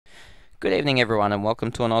Good evening everyone and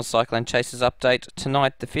welcome to an Cyclone Chasers update.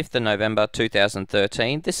 Tonight the 5th of November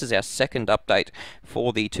 2013. This is our second update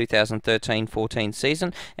for the 2013-14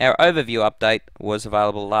 season. Our overview update was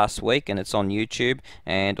available last week and it's on YouTube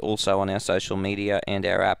and also on our social media and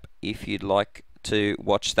our app if you'd like to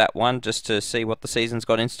watch that one just to see what the season's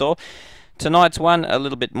got in store. Tonight's one a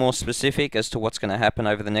little bit more specific as to what's going to happen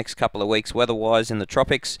over the next couple of weeks weather-wise in the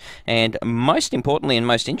tropics, and most importantly and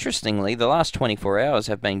most interestingly, the last 24 hours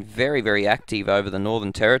have been very, very active over the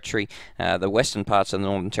Northern Territory, the western parts of the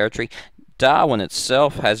Northern Territory. Darwin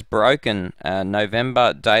itself has broken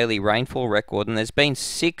November daily rainfall record, and there's been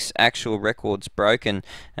 6 actual records broken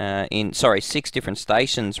six different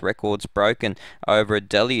stations records broken over a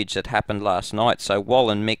deluge that happened last night. So Wal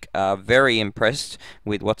and Mick are very impressed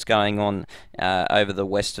with what's going on over the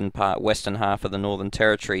western half of the Northern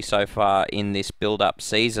Territory so far in this build-up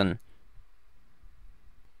season.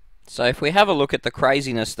 So if we have a look at the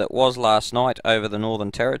craziness that was last night over the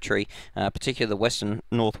Northern Territory, particularly the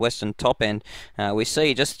northwestern top end, we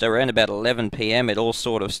see just around about 11 PM it all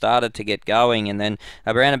sort of started to get going, and then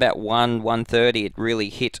around about 1:30 it really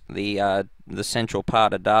hit the central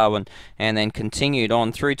part of Darwin, and then continued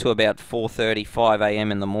on through to about 4:35 AM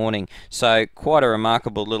in the morning. So quite a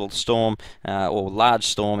remarkable little storm, or large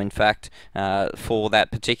storm in fact, for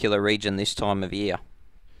that particular region this time of year.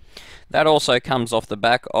 That also comes off the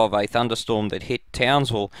back of a thunderstorm that hit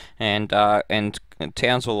Townsville, and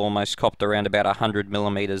Townsville almost copped around about 100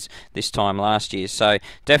 millimetres this time last year. So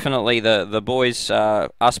definitely the boys,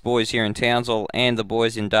 us boys here in Townsville and the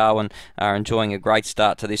boys in Darwin are enjoying a great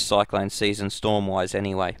start to this cyclone season storm-wise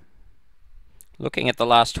anyway. Looking at the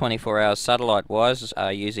last 24 hours satellite-wise,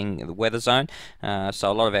 using the weather zone,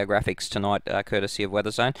 so a lot of our graphics tonight are courtesy of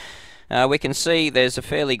weather zone. We can see there's a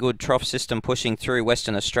fairly good trough system pushing through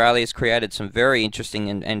Western Australia. It's created some very interesting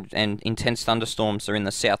and intense thunderstorms that are in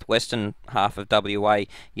the southwestern half of WA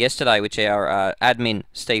yesterday, which our admin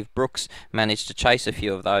Steve Brooks managed to chase a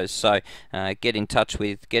few of those. So get in touch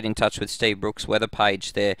with Steve Brooks' weather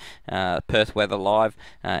page there, Perth Weather Live,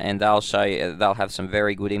 and they'll show you, they'll have some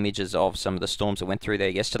very good images of some of the storms that went through there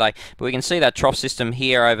yesterday. But we can see that trough system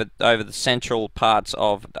here over the central parts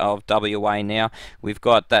of WA now. We've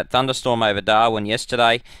got that thunderstorm over Darwin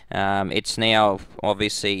yesterday. It's now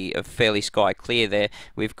obviously fairly sky clear there.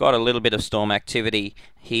 We've got a little bit of storm activity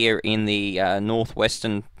here in the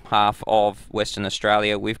northwestern half of Western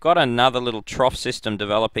Australia. We've got another little trough system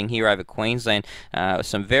developing here over Queensland.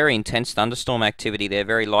 Some very intense thunderstorm activity there,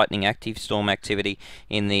 very lightning active storm activity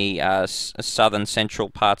in the southern central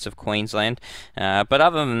parts of Queensland. But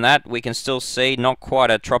other than that, we can still see not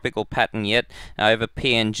quite a tropical pattern yet. Over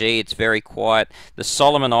PNG it's very quiet. The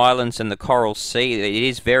Solomon Islands and the Coral Sea, it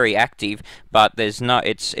is very active, but there's no,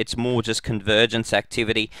 it's more just convergence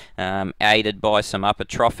activity, aided by some upper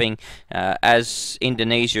troughing, as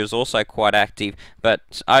Indonesia is also quite active,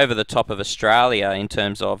 but over the top of Australia in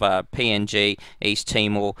terms of PNG, East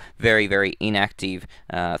Timor, very, very inactive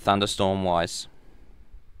thunderstorm wise.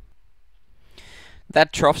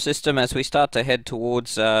 That trough system, as we start to head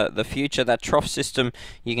towards the future, that trough system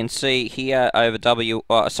you can see here over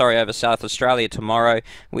over South Australia tomorrow.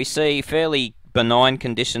 We see fairly benign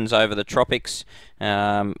conditions over the tropics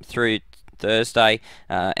through Thursday,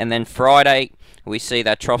 and then Friday we see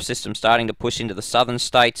that trough system starting to push into the southern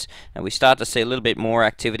states, and we start to see a little bit more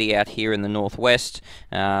activity out here in the northwest,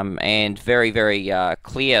 and very, very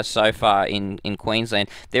clear so far in Queensland.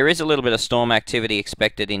 There is a little bit of storm activity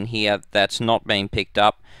expected in here that's not being picked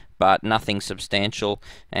up, but nothing substantial.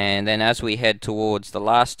 And then as we head towards the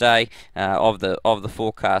last day of the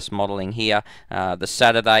forecast modelling here, the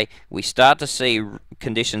Saturday, we start to see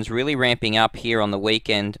conditions really ramping up here on the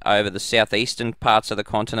weekend over the southeastern parts of the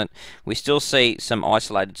continent. We still see some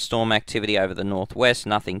isolated storm activity over the northwest,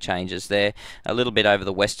 nothing changes there. A little bit over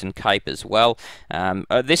the Western Cape as well.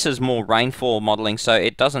 This is more rainfall modelling, so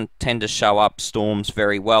it doesn't tend to show up storms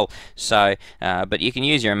very well. So, but you can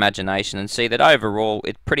use your imagination and see that overall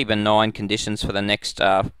it's pretty benign conditions for the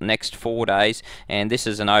next 4 days, and this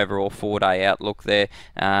is an overall 4-day outlook there.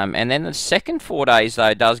 And then the second 4 days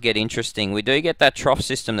though does get interesting. We do get that trough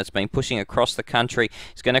system that's been pushing across the country.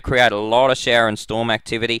 It's going to create a lot of shower and storm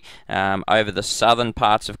activity over the southern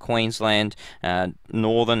parts of Queensland,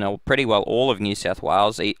 northern, or pretty well all of New South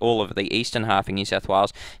Wales, all of the eastern half of New South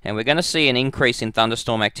Wales, and we're going to see an increase in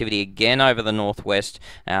thunderstorm activity again over the northwest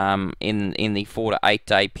in the 4 to 8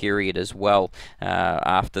 day period as well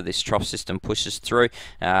after after this trough system pushes through.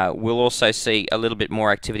 We'll also see a little bit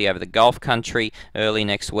more activity over the Gulf country early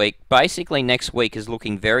next week. Basically, next week is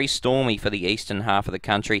looking very stormy for the eastern half of the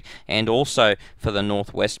country and also for the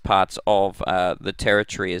northwest parts of the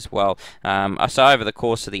territory as well. So over the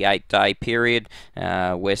course of the 8-day period,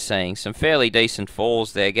 we're seeing some fairly decent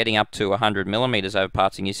falls there, getting up to 100 millimetres over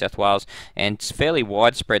parts of New South Wales, and fairly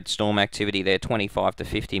widespread storm activity there, 25 to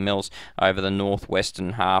 50 mils over the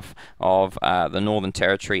northwestern half of the Northern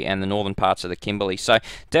Territory and the northern parts of the Kimberley. So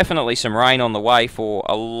definitely some rain on the way for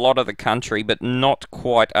a lot of the country, but not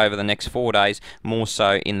quite over the next 4 days, more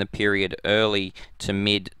so in the period early to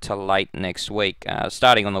mid to late next week,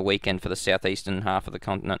 starting on the weekend for the southeastern half of the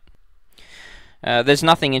continent. There's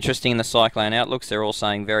nothing interesting in the cyclone outlooks. They're all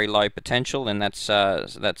saying very low potential, and that's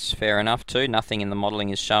fair enough too. Nothing in the modelling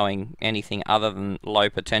is showing anything other than low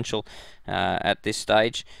potential at this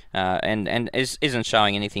stage, and isn't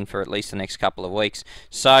showing anything for at least the next couple of weeks.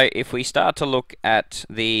 So if we start to look at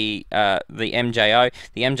the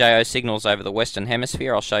MJO signals over the Western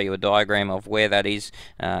Hemisphere, I'll show you a diagram of where that is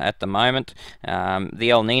at the moment. The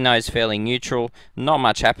El Nino is fairly neutral, not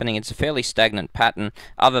much happening. It's a fairly stagnant pattern,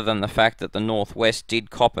 other than the fact that the northwest did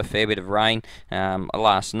cop a fair bit of rain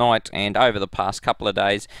last night and over the past couple of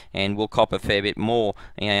days, and will cop a fair bit more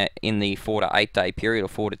in the 4 to 8 day period or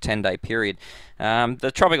 4 to 10 day period.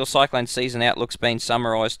 The tropical cyclone season outlook's been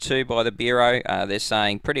summarised too by the Bureau. They're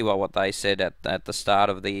saying pretty well what they said at the start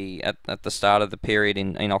of the period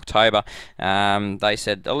in October. They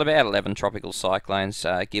said about 11 tropical cyclones,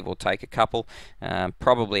 give or take a couple.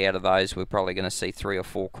 Probably out of those, we're probably going to see 3 or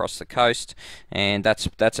 4 cross the coast, and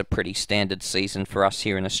that's a pretty standard season for us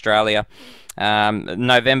here in Australia.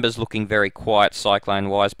 November's looking very quiet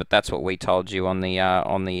cyclone-wise, but that's what we told you on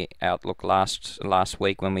the outlook last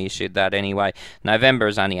week when we issued that anyway. November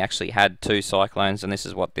has only actually had 2 cyclones, and this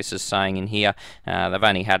is what this is saying in here. They've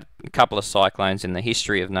only had a couple of cyclones in the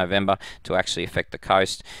history of November to actually affect the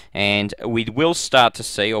coast, and we will start to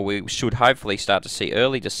see, or we should hopefully start to see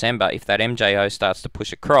early December, if that MJO starts to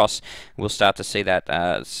push across, we'll start to see that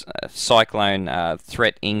cyclone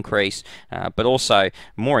threat increase, but also,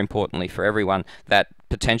 more importantly for everyone, that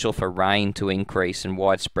potential for rain to increase and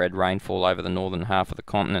widespread rainfall over the northern half of the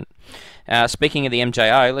continent. Speaking of the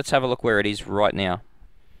MJO, let's have a look where it is right now.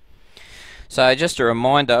 So just a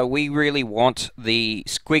reminder, we really want the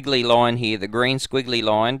squiggly line here, the green squiggly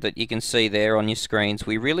line that you can see there on your screens.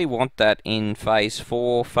 We really want that in phase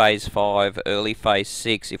 4, phase 5, early phase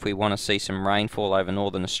 6 if we want to see some rainfall over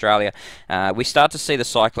northern Australia. We start to see the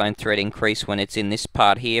cyclone threat increase when it's in this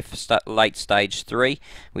part here for late stage 3.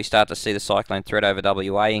 We start to see the cyclone threat over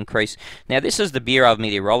WA increase. Now this is the Bureau of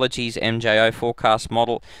Meteorology's MJO forecast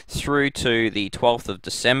model through to the 12th of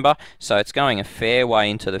December, so it's going a fair way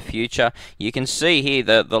into the future. You can see here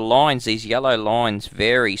the lines, these yellow lines,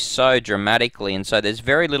 vary so dramatically, and so there's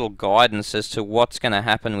very little guidance as to what's going to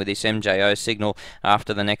happen with this MJO signal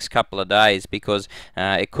after the next couple of days, because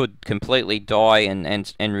it could completely die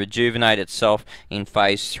and rejuvenate itself in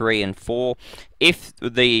phase 3 and 4. If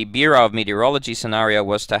the Bureau of Meteorology scenario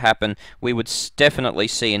was to happen, we would definitely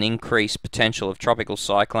see an increased potential of tropical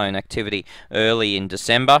cyclone activity early in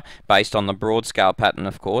December, based on the broad scale pattern,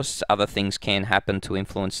 of course. Other things can happen to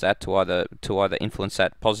influence that, to either influence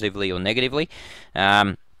that positively or negatively.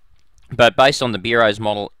 But based on the Bureau's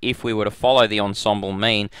model, if we were to follow the ensemble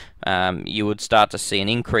mean, you would start to see an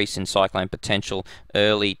increase in cyclone potential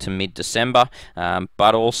early to mid-December,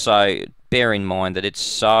 but also bear in mind that it's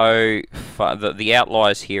so far, the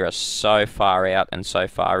outliers here are so far out and so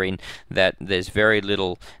far in that there's very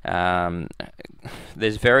little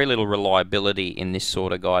reliability in this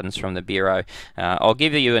sort of guidance from the Bureau. I'll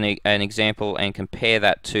give you an example and compare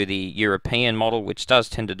that to the European model, which does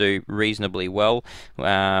tend to do reasonably well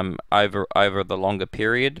over the longer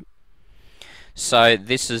period. So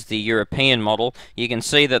this is the European model. You can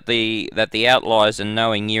see that the outliers are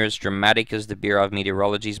nowhere near as dramatic as the Bureau of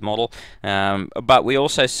Meteorology's model, but we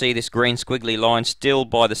also see this green squiggly line still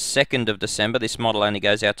by the 2nd of December. This model only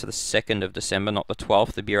goes out to the 2nd of December, not the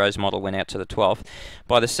 12th. The Bureau's model went out to the 12th.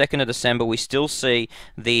 By the 2nd of December, we still see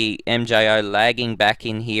the MJO lagging back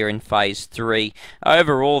in here in phase 3.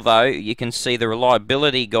 Overall, though, you can see the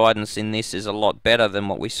reliability guidance in this is a lot better than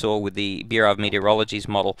what we saw with the Bureau of Meteorology's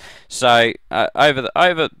model. So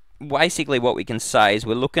basically what we can say is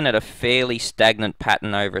we're looking at a fairly stagnant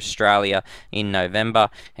pattern over Australia in November,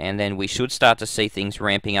 and then we should start to see things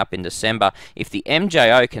ramping up in December. If the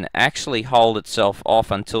MJO can actually hold itself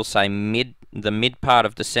off until, say, the mid part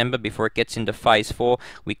of December before it gets into phase 4,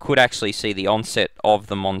 we could actually see the onset of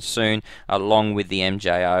the monsoon along with the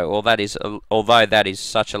MJO. Although that is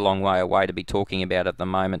such a long way away to be talking about at the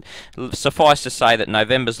moment. Suffice to say that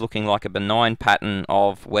November's looking like a benign pattern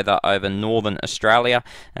of weather over northern Australia,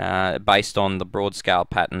 based on the broad scale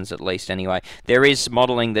patterns at least anyway. There is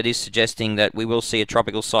modelling that is suggesting that we will see a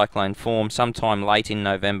tropical cyclone form sometime late in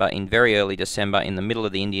November, in very early December, in the middle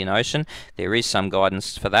of the Indian Ocean. There is some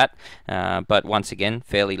guidance for that, but once again,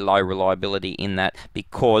 fairly low reliability in that,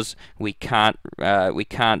 because we can't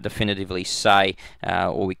definitively say,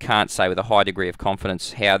 or we can't say with a high degree of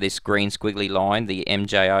confidence, how this green squiggly line, the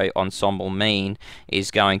MJO ensemble mean,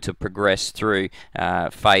 is going to progress through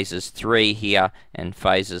phases 3 here and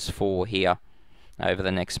phases 4 here over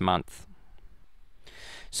the next month.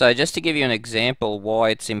 So just to give you an example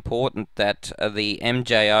why it's important that the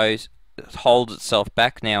MJO holds itself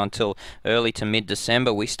back now until early to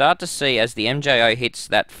mid-December, we start to see, as the MJO hits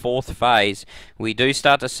that 4th phase, we do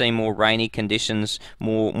start to see more rainy conditions,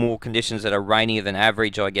 more conditions that are rainier than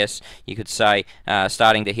average, I guess you could say,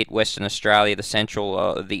 starting to hit Western Australia, the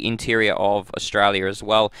central, the interior of Australia as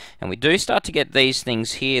well. And we do start to get these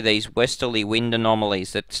things here, these westerly wind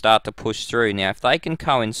anomalies that start to push through. Now, if they can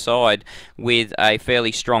coincide with a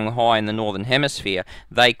fairly strong high in the Northern Hemisphere,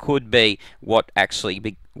 they could be what actually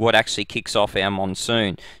kicks off our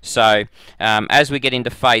monsoon. So as we get into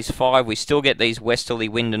phase 5, we still get these westerly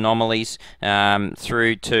wind anomalies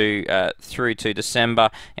through to December,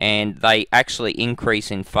 and they actually increase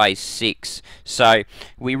in phase 6. So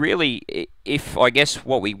we really, I guess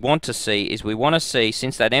what we want to see is, we want to see,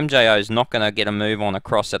 since that MJO is not going to get a move on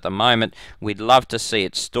across at the moment, we'd love to see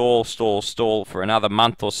it stall for another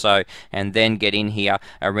month or so, and then get in here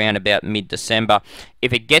around about mid-December.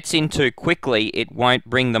 If it gets in too quickly, it won't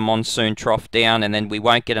bring the monsoon trough down, and then we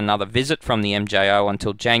won't get another visit from the MJO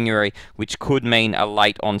until January, which could mean a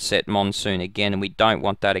late onset monsoon again, and we don't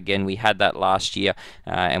want that again. We had that last year,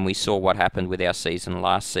 and we saw what happened with our season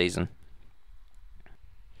last season.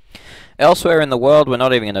 Elsewhere in the world, we're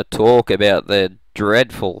not even going to talk about the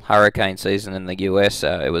dreadful hurricane season in the US.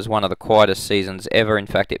 It was one of the quietest seasons ever. In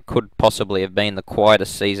fact, it could possibly have been the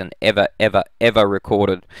quietest season ever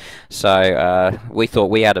recorded. So we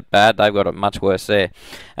thought we had it bad. They've got it much worse there.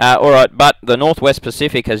 Alright, but the Northwest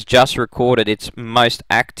Pacific has just recorded its most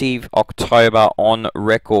active October on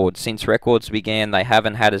record. Since records began, they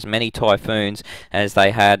haven't had as many typhoons as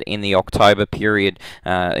they had in the October period,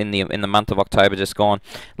 in the month of October just gone.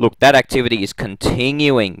 Look, that activity is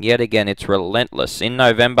continuing yet again. It's relentless. In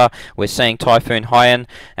November, we're seeing Typhoon Haiyan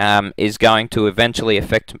is going to eventually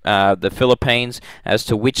affect the Philippines. As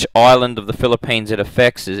to which island of the Philippines it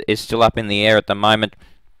affects is still up in the air at the moment.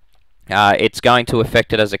 It's going to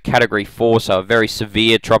affect it as a Category 4, so a very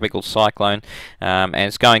severe tropical cyclone, and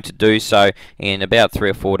it's going to do so in about 3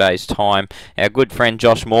 or 4 days' time. Our good friend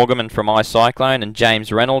Josh Morgerman from iCyclone and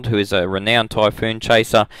James Reynolds, who is a renowned typhoon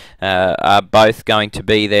chaser, are both going to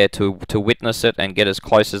be there to witness it and get as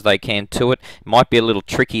close as they can to it. It might be a little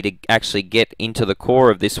tricky to actually get into the core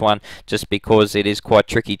of this one, just because it is quite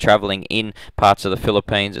tricky travelling in parts of the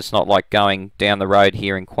Philippines. It's not like going down the road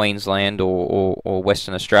here in Queensland or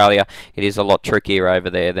Western Australia. It is a lot trickier over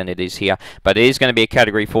there than it is here. But it is going to be a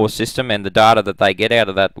Category 4 system, and the data that they get out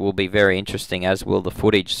of that will be very interesting, as will the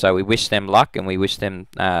footage. So we wish them luck, and we wish them,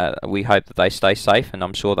 we hope that they stay safe, and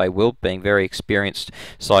I'm sure they will, being very experienced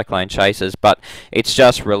cyclone chasers. But it's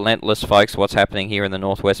just relentless, folks, what's happening here in the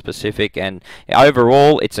Northwest Pacific, and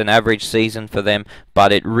overall it's an average season for them,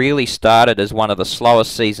 but it really started as one of the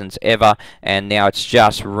slowest seasons ever, and now it's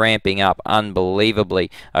just ramping up unbelievably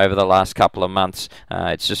over the last couple of months.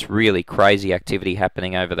 It's just really crazy activity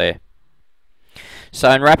happening over there. So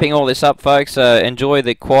in wrapping all this up, folks, enjoy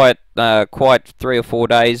the quiet 3 or 4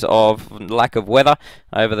 days of lack of weather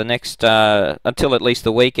over the next until at least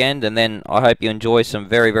the weekend, and then I hope you enjoy some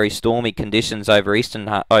very stormy conditions over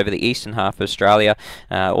the eastern half of Australia,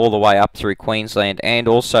 all the way up through Queensland, and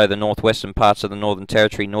also the northwestern parts of the Northern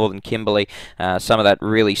Territory, northern Kimberley. Some of that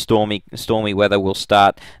really stormy weather will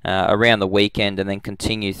start around the weekend and then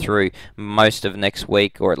continue through most of next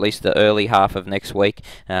week, or at least the early half of next week.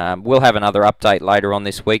 We'll have another update later on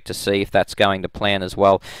this week to see if that's going to plan as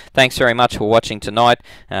well. Thanks very much for watching tonight,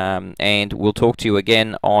 and we'll talk to you again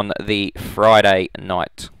on the Friday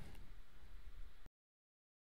night.